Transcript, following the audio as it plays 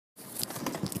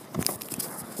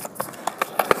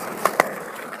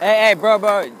Hey, bro.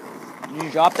 You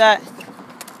drop that?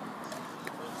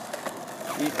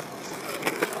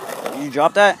 You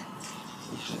drop that?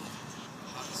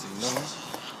 No.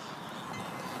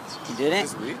 You didn't?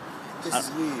 This is weed? This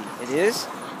is weed. It is?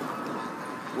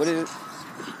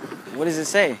 What does it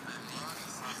say?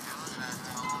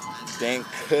 Dank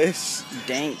Kush.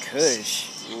 Dank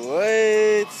Kush.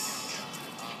 What?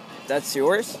 That's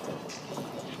yours?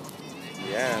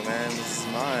 Yeah, man, this is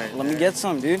mine. Let me get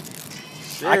some, dude.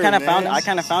 Sure, I kind man.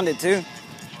 of found it too.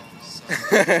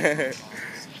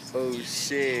 Oh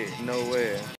shit, no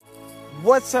way.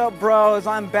 What's up, bros?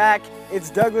 I'm back. It's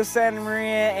Douglas Santa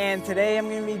Maria, and today I'm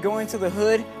gonna be going to the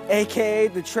hood, aka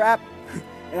the trap,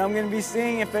 and I'm gonna be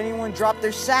seeing if anyone dropped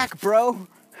their sack, bro.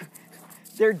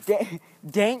 Their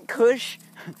dank Kush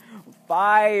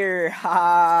fire,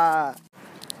 ha.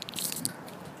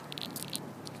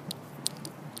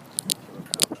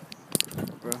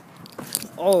 Bro.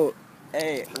 Oh,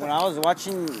 hey, when I was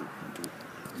watching, did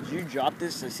you drop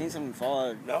this? I seen something fall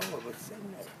out. No, it was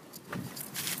sitting there.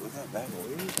 Was that bag of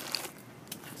weed?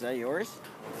 Is that yours?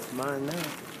 It's mine now.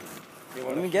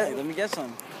 Let me get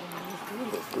some.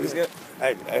 Let's go.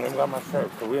 Hey, I got my shirt,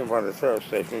 so we in front of the service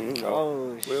station, you know.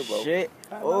 Oh, We're both. shit.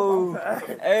 Oh,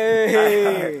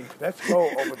 hey. Let's go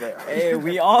over there. Hey,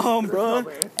 we on, bro.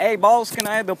 Hey, boss, can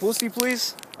I have the pussy,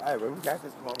 please? Hey, but we got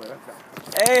this moment.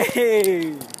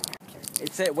 Hey.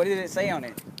 It said, what did it say on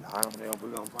it? I don't know. We're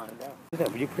going to find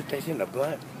out. When you put that in the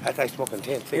blunt, that's like smoking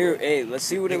 10 Here, cigarettes. hey, let's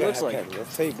see what it looks like.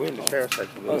 Let's see. We're in the sheriff's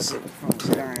station. Oh, sit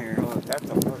down here. Hold on. That's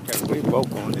the first time we both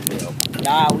going to jail.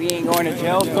 Nah, we ain't going to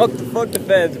jail. Fuck the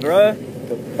feds, bro.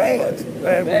 The feds.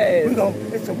 Man,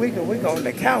 it's a weekend. We're going to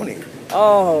the county.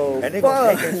 Oh, and they're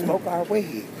going to take and smoke our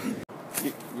weed.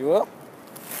 You up?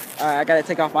 All right, I got to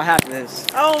take off my hat for this.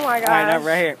 Oh my god. All right, now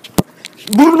right here.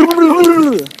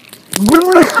 Oh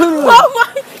my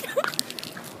god.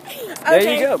 There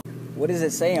Okay. you go. What does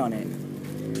it say on it?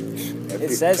 It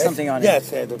says something on it. Yeah, it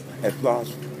said, as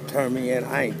boss turn me in,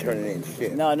 I ain't turning in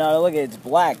shit. No, look, it's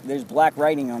black. There's black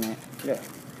writing on it. Yeah.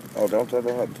 Oh, don't tell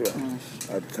her too.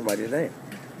 Somebody's name.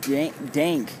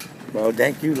 Dank. Well,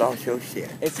 thank you, lost your shit.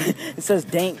 It says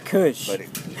Dank Kush. But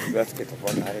let's get the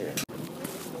fuck out of here.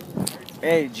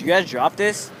 Hey, did you guys drop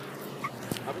this?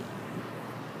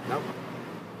 No.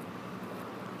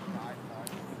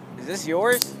 Is this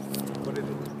yours? What is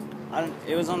it?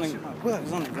 It was on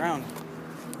the ground.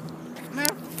 Man,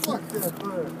 fuck that,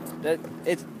 bro.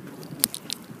 It's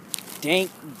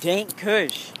Dank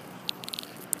Kush.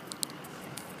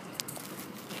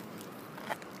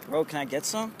 Bro, can I get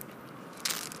some?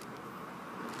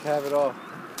 Have it all.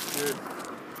 Dude.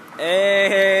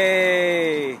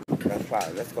 Hey! That's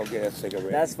fire. Let's go get a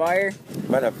cigarette. That's fire?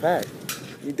 Matter of fact.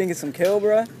 You think it's some kill,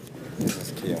 bro? This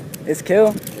is kill. It's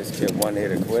kill? Let's kill one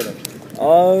hit and quit him.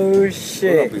 Oh, We're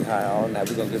shit. gonna be high all night.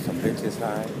 We're gonna get some bitches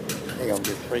high. They're gonna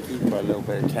get freaky for a little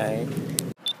bit of change.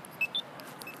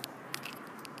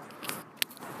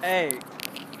 Hey.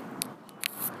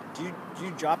 Did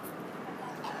you drop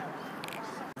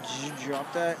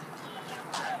that?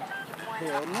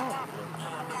 Hell no.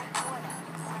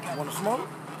 You wanna smoke?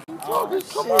 Oh,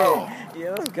 Come shit. on. Yeah,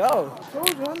 let's go. I told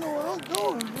you, I know what I'm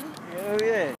doing. Hell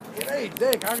yeah. It ain't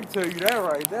dank, I can tell you that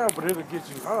right now, but it'll get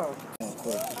you high.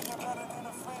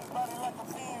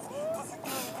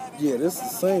 Yeah, this is the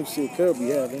same shit Curl be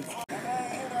having.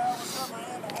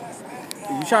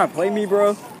 You trying to play me,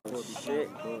 bro? Shit.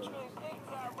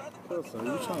 Listen,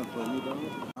 you trying to play me, don't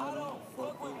you?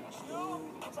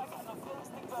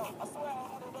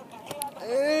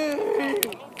 Hey!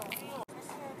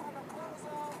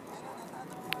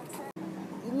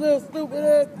 You little stupid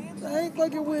ass bitch, I ain't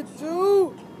fucking with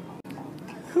you!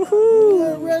 You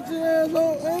little wretched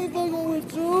asshole, I ain't fucking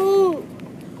with you!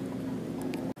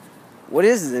 What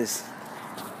is this?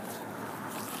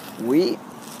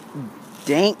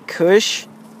 Dank Kush?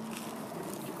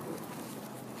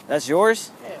 That's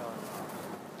yours?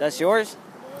 That's yours?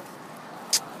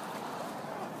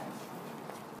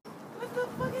 What the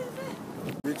fuck is that?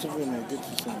 Get you in there, get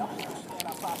you some.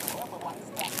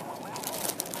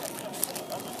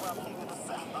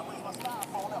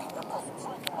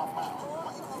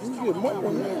 You get more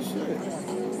than that shit.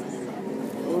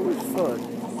 Holy fuck.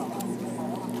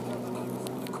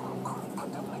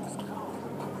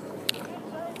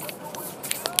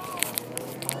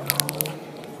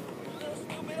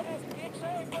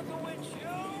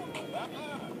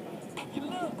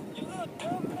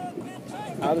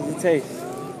 How does it taste?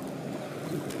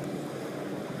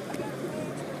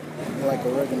 Like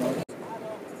oregano.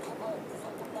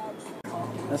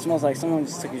 That smells like someone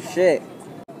just took a shit.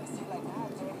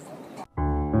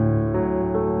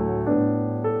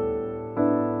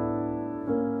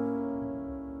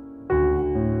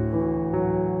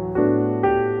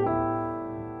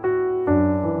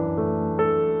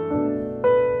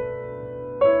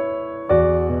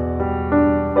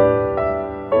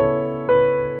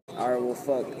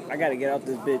 I gotta get out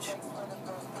this bitch.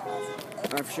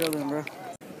 Alright, for sure then, bro.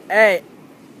 Hey,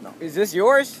 is this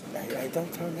yours? Hey,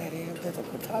 don't turn that in. That's a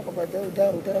photographer, dude.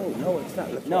 No, it's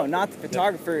not. No, not the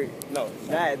photographer. No.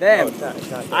 That, No, them. it's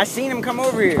not. I seen him come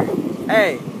over here.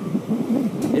 Hey,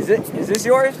 is this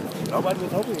yours? Nobody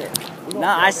was over here.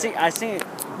 Nah, I seen it.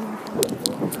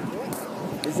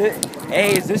 Is it?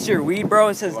 Hey, is this your weed, bro?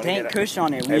 It says Dank Kush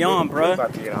on it. We on, bro. We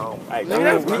about to get home. Hey,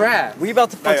 That's crap. We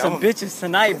about to fuck Hey, some bitches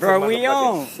tonight, bro. We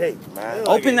on. Shake, man.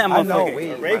 Open that I know motherfucker.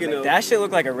 weed, Oregano. That shit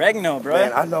look like oregano, bro.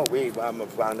 Man, I know weed, but I'm gonna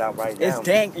find out right now. It's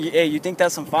dank. Hey, you think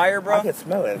that's some fire, I bro? can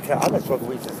smell it. I've been smoking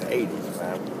weed since the 80s,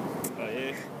 man. Oh,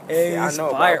 yeah. Hey, Yeah, I it's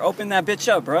know fire. about- Open that bitch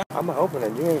up, bro. I'm gonna open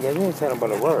it. You ain't saying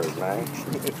but a word, man.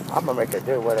 I'm gonna make it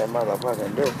do what that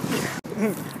motherfucker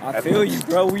do. I feel you,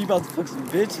 bro. We about to fuck some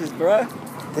bitches, bro.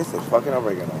 This is fucking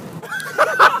oregano.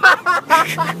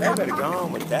 They better go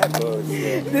on with that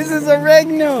bullshit. This is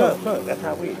oregano. Look, that's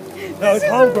how we. No, it's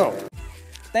homegrown.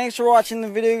 Thanks for watching the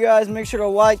video, guys. Make sure to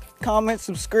like, comment,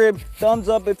 subscribe, thumbs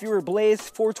up if you were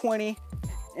Blaze420,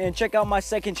 and check out my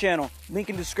second channel. Link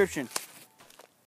in description.